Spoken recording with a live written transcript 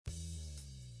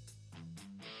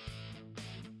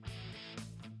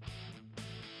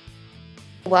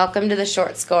Welcome to the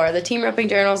Short Score, the Team Roping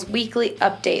Journal's weekly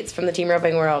updates from the team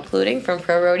roping world, including from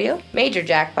Pro Rodeo, Major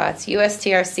Jackpots,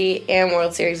 USTRC, and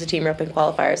World Series of Team Roping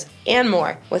qualifiers, and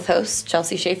more, with hosts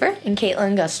Chelsea Schaefer and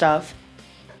Caitlin Gustav.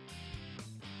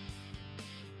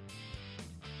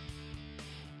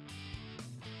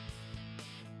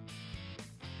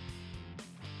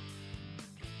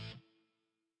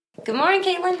 Good morning,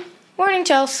 Caitlin. Morning,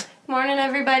 Chelsea. Morning,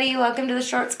 everybody. Welcome to the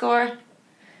Short Score.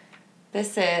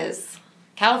 This is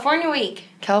California week.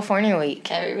 California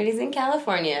week. Everybody's in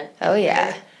California. Oh,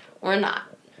 yeah. We're not.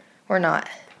 We're not.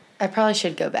 I probably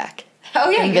should go back.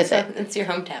 Oh, yeah. And visit. It's your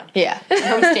hometown. Yeah.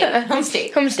 Home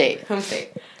state. Home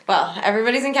state. Well,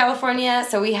 everybody's in California,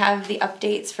 so we have the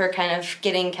updates for kind of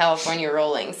getting California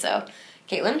rolling. So,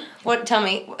 Caitlin, tell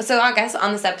me. So, I guess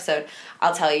on this episode,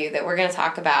 I'll tell you that we're going to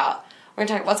talk about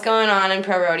what's going on in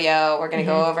Pro Rodeo. We're going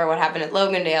to go over what happened at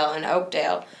Logandale and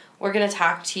Oakdale. We're going to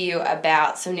talk to you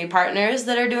about some new partners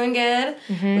that are doing good.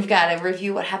 We've got to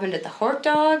review what happened at the Hork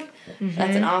Dog.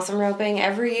 That's an awesome roping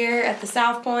every year at the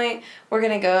South Point. We're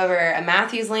going to go over a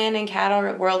Matthews Landing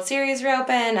Cattle World Series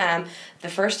roping. The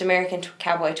first American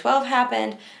Cowboy 12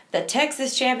 happened. The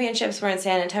Texas Championships were in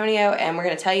San Antonio, and we're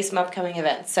going to tell you some upcoming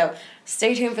events. So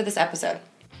stay tuned for this episode.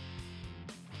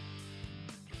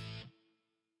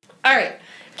 All right,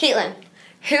 Caitlin,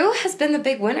 who has been the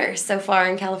big winner so far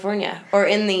in California, or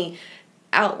in the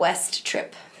out west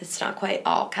trip? It's not quite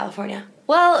all California.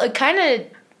 Well, it kind of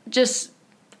just,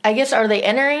 I guess, are they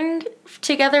entering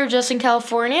together just in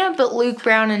California? But Luke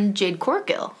Brown and Jade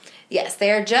Corkill. Yes, they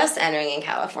are just entering in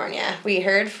California. We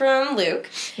heard from Luke,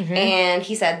 and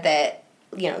he said that,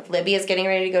 Libby is getting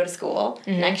ready to go to school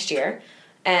next year.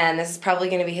 And this is probably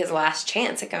going to be his last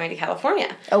chance at going to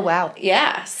California. Oh, wow.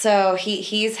 Yeah, so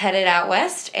he's headed out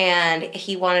west, and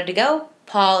he wanted to go.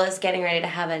 Paul is getting ready to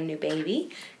have a new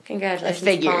baby.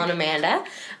 Congratulations, Paul and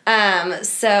Amanda.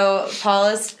 So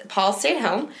Paul stayed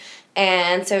home,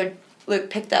 and so Luke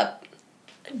picked up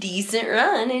a decent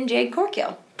run in Jade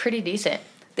Corkill. Pretty decent.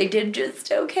 They did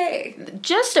just okay.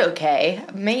 Just okay,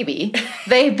 maybe.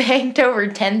 They banked over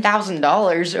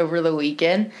 $10,000 over the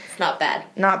weekend. It's not bad.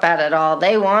 Not bad at all.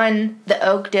 They won the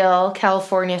Oakdale,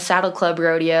 California Saddle Club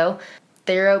Rodeo.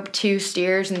 They roped 2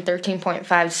 steers in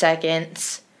 13.5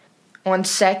 seconds. Won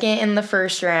second in the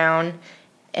first round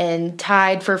and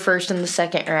tied for first in the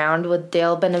second round with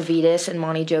Dale Benavides and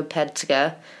Monty Joe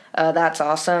Petska. That's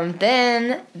awesome.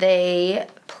 Then they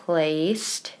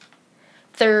placed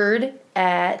third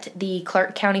at the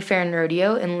Clark County Fair and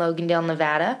Rodeo in Logandale,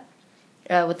 Nevada,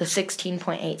 with a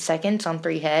 16.8 seconds on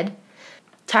 3 head.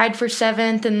 Tied for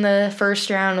 7th in the first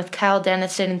round with Kyle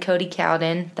Dennison and Cody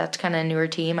Cowden. That's kind of a newer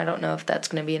team. I don't know if that's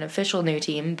going to be an official new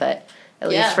team, but at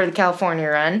least for the California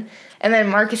run. And then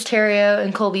Marcus Terrio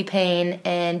and Colby Payne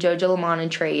and JoJo Lamont and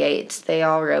Trey Yates. They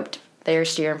all roped their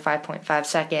steer in 5.5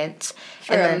 seconds.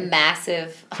 For a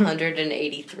massive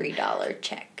 $183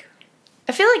 check.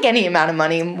 I feel like any amount of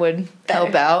money would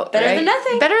help out. Better than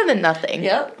nothing. Better than nothing.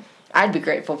 Yep. I'd be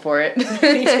grateful for it. Me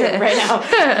too, right now.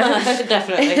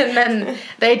 Definitely. And then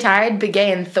they tied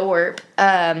Begay and Thorpe.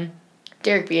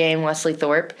 Derek Begay and Wesley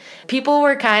Thorpe. People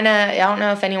were kind of, I don't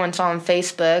know if anyone saw on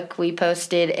Facebook, we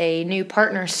posted a new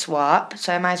partner swap,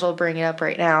 so I might as well bring it up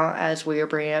right now as we are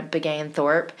bringing up Begay and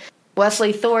Thorpe.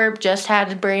 Wesley Thorpe just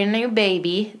had a brand new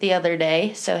baby the other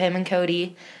day, so him and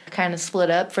Cody kind of split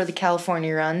up for the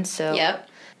California run, so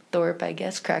Thorpe, I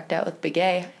guess, cracked out with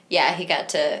Begay. Yeah,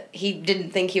 he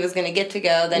didn't think he was going to get to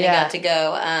go, then he got to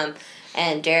go,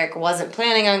 and Derek wasn't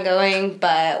planning on going,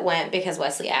 but went because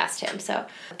Wesley asked him, so.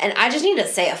 And I just need to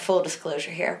say a full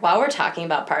disclosure here. While we're talking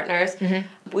about partners,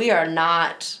 we are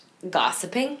not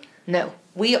gossiping. No.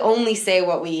 We only say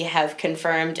what we have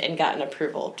confirmed and gotten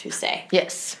approval to say.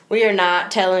 Yes. We are not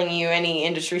telling you any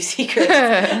industry secrets.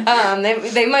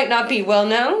 They might not be well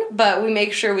known, but we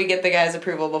make sure we get the guys'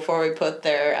 approval before we put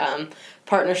their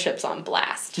partnerships on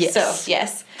blast. Yes. So,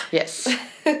 yes. Yes.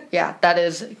 Yeah, that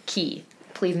is key.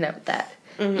 Please note that.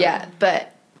 Yeah,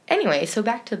 but anyway, so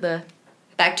back to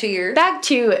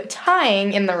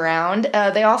tying in the round.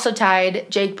 They also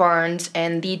tied Jake Barnes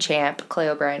and the champ, Clay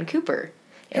O'Brien Cooper.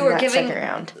 Second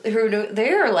round.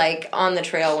 They're like on the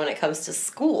trail when it comes to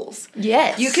schools.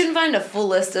 Yes. You can find a full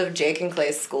list of Jake and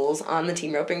Clay's schools on the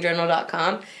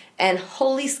teamropingjournal.com. And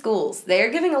holy schools.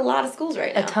 They're giving a lot of schools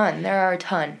right now. A ton. There are a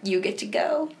ton. You get to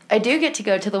go. I do get to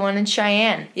go to the one in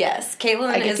Cheyenne. Yes.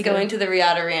 Caitlin is going to the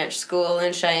Riata Ranch School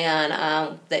in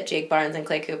Cheyenne that Jake Barnes and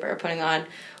Clay Cooper are putting on.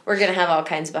 we're going to have all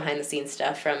kinds of behind-the-scenes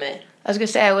stuff from it. I was going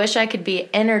to say, I wish I could be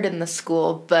entered in the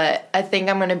school, but I think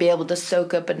I'm going to be able to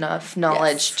soak up enough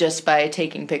knowledge just by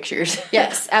taking pictures.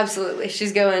 Yes, absolutely.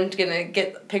 She's going to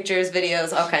get pictures,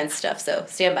 videos, all kinds of stuff, so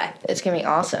stand by. It's going to be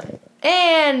awesome.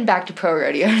 And back to pro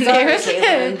rodeo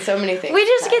news. So many things. We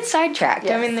just get sidetracked.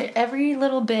 Yes. I mean, every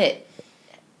little bit,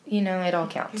 it all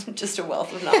counts. Just a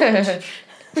wealth of knowledge.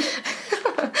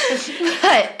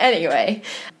 But anyway,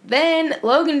 then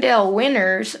Logandale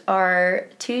winners are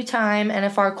two-time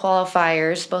NFR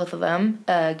qualifiers, both of them,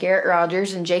 Garrett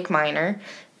Rogers and Jake Miner.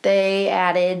 They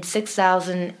added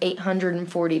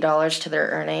 $6,840 to their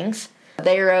earnings.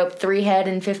 They roped 3 head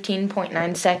in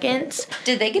 15.9 seconds.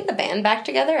 Did they get the band back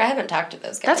together? I haven't talked to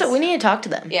those guys. That's what we need to talk to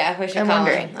them. Yeah, we should I'm call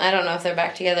wondering. them. I don't know if they're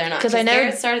back together or not. Because I know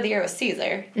Garrett started the year with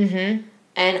Caesar. Mm-hmm.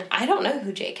 And I don't know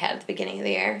who Jake had at the beginning of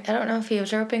the year. I don't know if he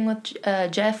was roping with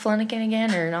Jeff Flanagan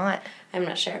again or not. I'm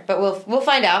not sure. But we'll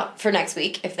find out for next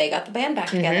week if they got the band back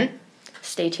together.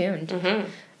 Stay tuned. Mm-hmm.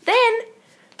 Then,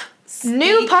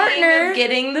 new partner. Of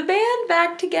getting the band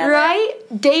back together. Right?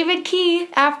 David Key,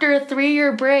 after a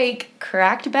 3-year break,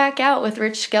 cracked back out with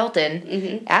Rich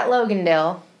Skelton at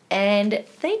Logandale. And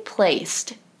they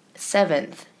placed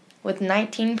 7th with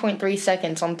 19.3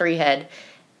 seconds on 3 head.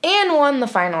 And won the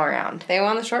final round. They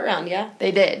won the short round, yeah.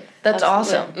 They did. That's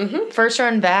awesome. Mm-hmm. First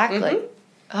run back,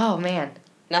 oh man.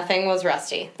 Nothing was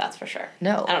rusty, that's for sure.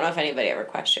 No. I don't know if anybody ever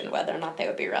questioned whether or not they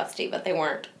would be rusty, but they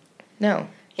weren't. No.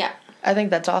 Yeah. I think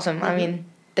that's awesome. I mean,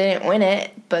 they didn't win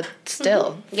it, but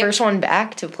still. Yep. First one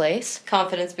back to place.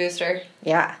 Confidence booster.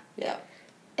 Yeah. Yeah.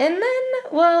 And then,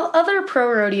 other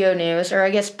pro rodeo news, or I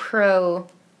guess pro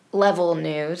level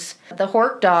news. The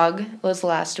Hork Dog was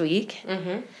last week.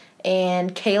 Mm-hmm.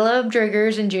 And Caleb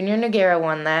Driggers and Junior Noguera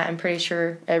won that. I'm pretty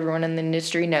sure everyone in the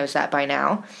industry knows that by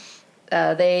now.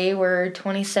 They were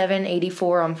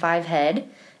 $27.84 on 5 head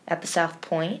at the South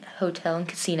Point Hotel and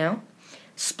Casino,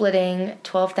 splitting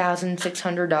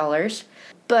 $12,600.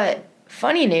 But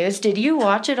funny news, did you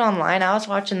watch it online? I was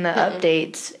watching the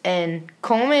updates, and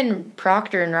Coleman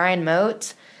Proctor and Ryan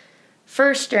Motes,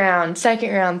 first round,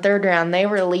 second round, third round, they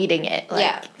were leading it.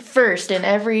 First in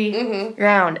every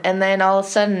round. And then all of a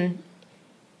sudden,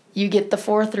 you get the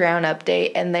 4th round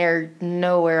update, and they're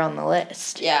nowhere on the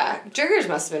list. Yeah. Driggers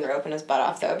must have been roping his butt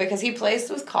off, though, because he placed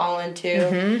with Colin,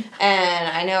 too. And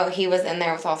I know he was in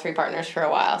there with all 3 partners for a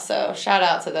while. So shout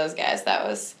out to those guys. That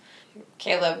was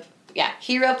Caleb. Yeah,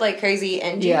 he roped like crazy.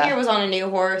 And Junior was on a new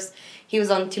horse. He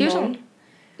was on Timon.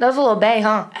 That was a little bay,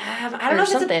 huh? I don't know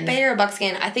if it's a bay or a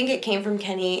buckskin. I think it came from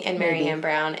Kenny and Marianne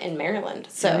Brown in Maryland.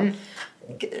 So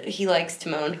he likes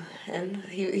Timon, and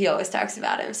he always talks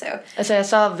about him. So I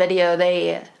saw a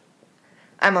video.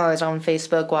 I'm always on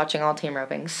Facebook watching all team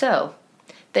roping. So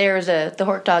there was the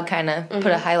Hork Dog kind of put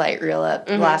a highlight reel up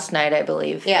last night, I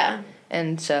believe. Yeah.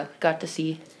 And so got to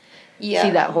see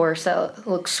that horse. That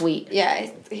looks sweet. Yeah,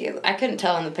 I couldn't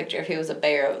tell in the picture if he was a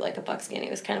bay or like a buckskin. He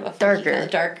was kind of a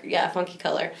darker, funky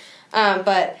color.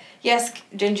 But yes,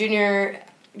 Jen Jr.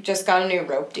 just got a new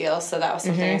rope deal, so that was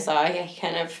something I saw.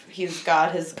 Yeah, he's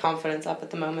got his confidence up at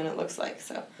the moment. It looks like,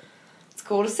 so it's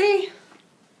cool to see.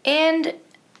 And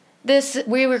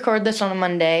we record this on a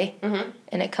Monday,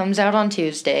 and it comes out on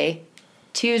Tuesday.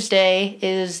 Tuesday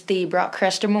is the Brock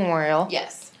Cresta Memorial.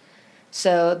 Yes.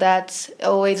 So that's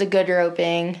always a good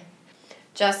roping.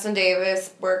 Justin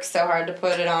Davis works so hard to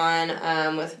put it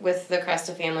on with the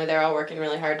Cresta family. They're all working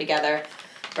really hard together.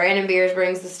 Brandon Beers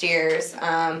brings the steers.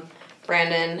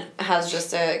 Brandon has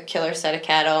just a killer set of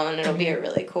cattle, and it'll be a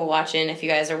really cool watching if you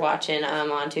guys are watching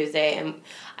on Tuesday. And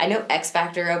I know X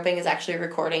Factor Roping is actually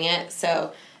recording it,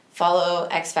 so follow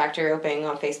X Factor Roping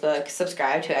on Facebook.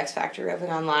 Subscribe to X Factor Roping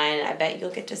online, and I bet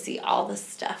you'll get to see all the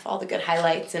stuff, all the good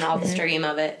highlights, and all the stream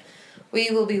of it. We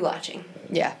will be watching.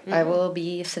 Yeah, I will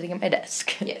be sitting at my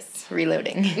desk. Yes.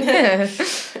 Reloading.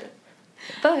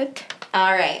 But.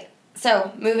 All right.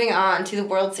 So, moving on to the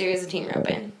World Series of Team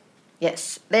Roping.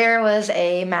 Yes. There was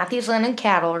a Matthews Land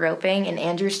Cattle Roping in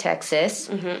Andrews,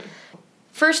 Texas.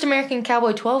 First American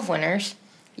Cowboy 12 winners.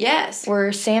 Yes.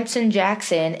 Were Samson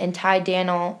Jackson and Ty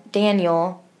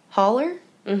Daniel Haller.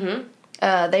 They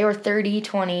were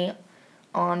 30-20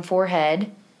 on 4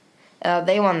 head.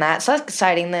 They won that. So that's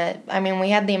exciting we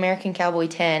had the American Cowboy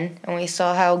 10, and we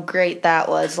saw how great that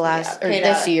was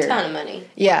this year. A ton of money.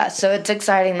 Yeah, so it's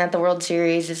exciting that the World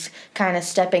Series is kind of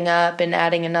stepping up and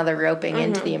adding another roping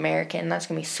into the American. That's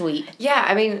going to be sweet. Yeah,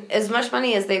 as much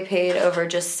money as they paid over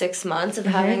just 6 months of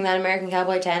having that American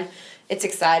Cowboy 10, it's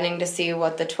exciting to see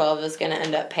what the 12 is going to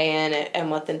end up paying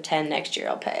and what the 10 next year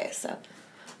will pay. So.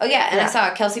 Oh, yeah, and I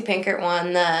saw Kelsey Pinkert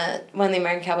won the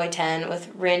American Cowboy 10 with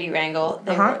Randy Rangel.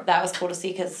 That was cool to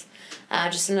see because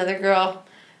just another girl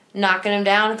knocking them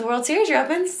down at the World Series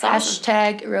roping.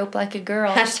 Hashtag rope like a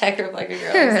girl. Hashtag rope like a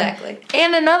girl, exactly.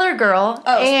 And another girl.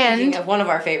 Oh, and speaking of one of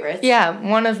our favorites. Yeah,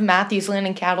 one of Matthews Land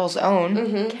and Cattle's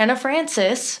own, Kenna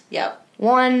Francis. Yep.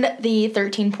 Won the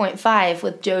 13.5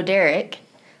 with Joe Derrick.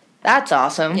 That's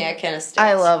awesome. Yeah, Kenna sticks.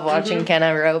 I love watching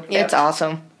Kenna rope. Yep. It's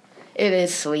awesome. It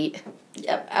is sweet.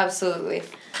 Yep, absolutely.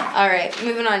 All right,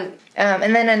 moving on.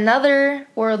 And then another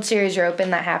World Series roping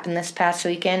that happened this past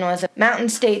weekend was Mountain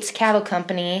States Cattle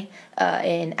Company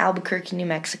in Albuquerque, New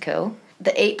Mexico.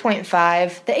 The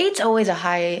 8.5. The 8's always a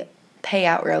high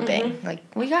payout roping. Like,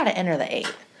 we got to enter the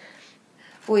 8.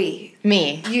 Me.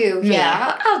 Me.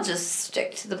 Yeah. I'll just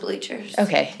stick to the bleachers.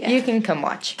 Okay, Yeah. you can come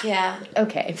watch. Yeah.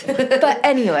 Okay. But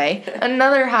anyway,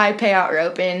 another high payout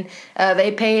roping.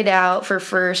 They paid out for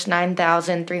first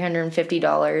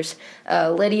 $9,350.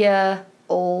 Lydia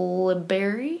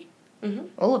Oliberry?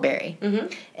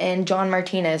 Oliberry. And John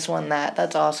Martinez won that.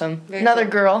 That's awesome. Very Another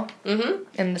cool. girl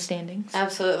in the standings.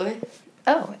 Absolutely.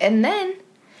 Oh, and then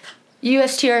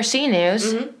USTRC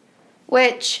news,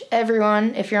 which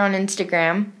everyone, if you're on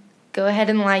Instagram, go ahead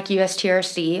and like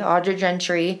USTRC. Audra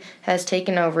Gentry has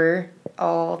taken over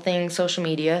all things social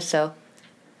media, so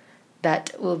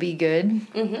that will be good.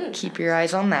 Keep your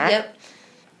eyes on that. Yep.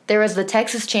 There was the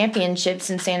Texas Championships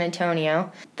in San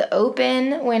Antonio. The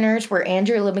Open winners were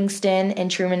Andrew Livingston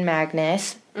and Truman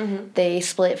Magnus. They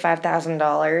split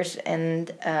 $5,000, and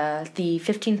the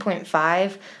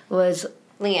 15.5 was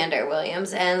Leander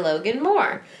Williams and Logan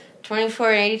Moore. 24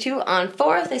 and 82 on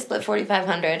fourth. They split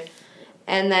 $4,500.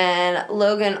 And then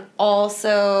Logan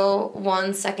also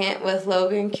won second with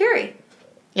Logan Curie.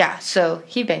 Yeah, so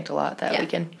he banked a lot that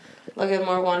weekend. Logan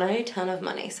Moore won a ton of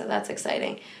money, so that's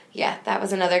exciting. Yeah, that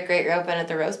was another great roping at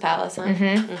the Rose Palace, huh?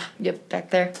 Yep,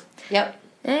 back there. Yep.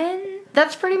 And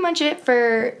that's pretty much it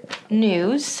for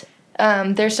news.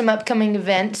 There's some upcoming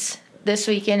events this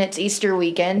weekend. It's Easter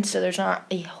weekend, so there's not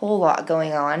a whole lot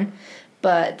going on.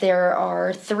 But there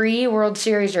are 3 World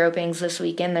Series ropings this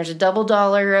weekend. There's a double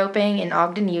dollar roping in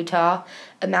Ogden, Utah,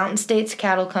 a Mountain States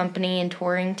Cattle Company in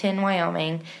Torrington,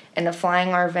 Wyoming, and a Flying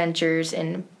R Ventures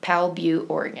in Powell Butte,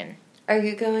 Oregon. Are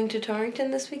you going to Torrington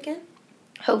this weekend?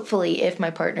 Hopefully, if my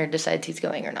partner decides he's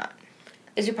going or not.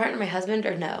 Is your partner my husband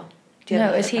or no? Do you have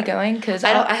No, another is he partner? going? Because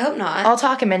I hope not. I'll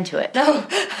talk him into it. No. No,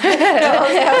 okay,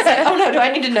 I was like, oh no, do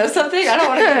I need to know something? I don't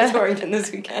want to go to Torrington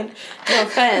this weekend. No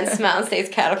offense, Mountain States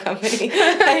Cattle Company.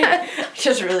 I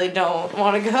just really don't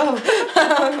want to go.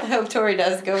 I hope Tori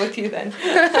does go with you then.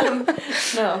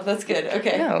 No, that's good.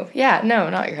 Okay. No,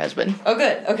 not your husband. Oh,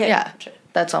 good. Okay. Yeah,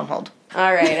 that's on hold.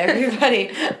 All right,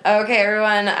 everybody. Okay,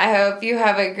 everyone, I hope you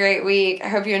have a great week. I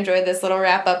hope you enjoyed this little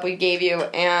wrap-up we gave you,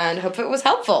 and hope it was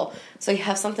helpful, so you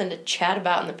have something to chat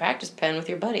about in the practice pen with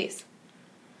your buddies.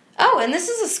 Oh, and this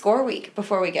is a score week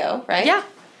before we go, right? Yeah.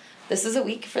 This is a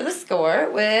week for the score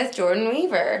with Jordan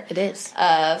Weaver. It is.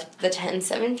 Of the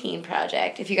 1017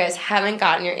 Project. If you guys haven't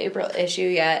gotten your April issue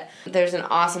yet, there's an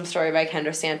awesome story by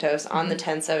Kendra Santos on the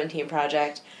 1017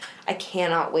 Project. I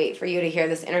cannot wait for you to hear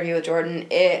this interview with Jordan.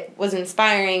 It was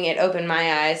inspiring. It opened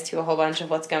my eyes to a whole bunch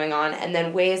of what's going on, and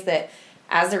then ways that,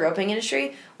 as the roping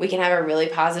industry, we can have a really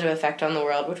positive effect on the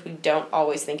world, which we don't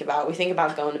always think about. We think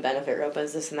about going to benefit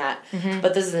ropers, this and that.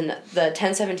 But this is the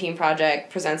 1017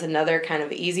 Project presents another kind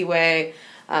of easy way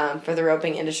for the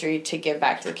roping industry to give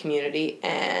back to the community,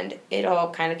 and it all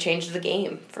kind of changed the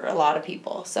game for a lot of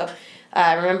people. So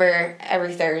remember,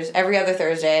 every other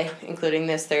Thursday, including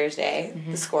this Thursday,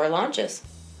 the score launches.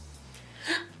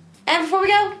 And before we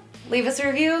go, leave us a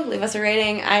review, leave us a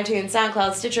rating, iTunes,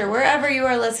 SoundCloud, Stitcher, wherever you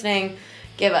are listening.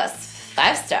 Give us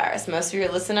 5 stars. Most of you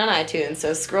are listening on iTunes,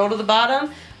 so scroll to the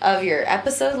bottom of your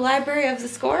episode library of the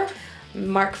score,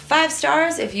 mark 5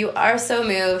 stars. If you are so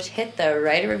moved, hit the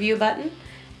write a review button,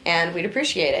 and we'd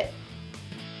appreciate it.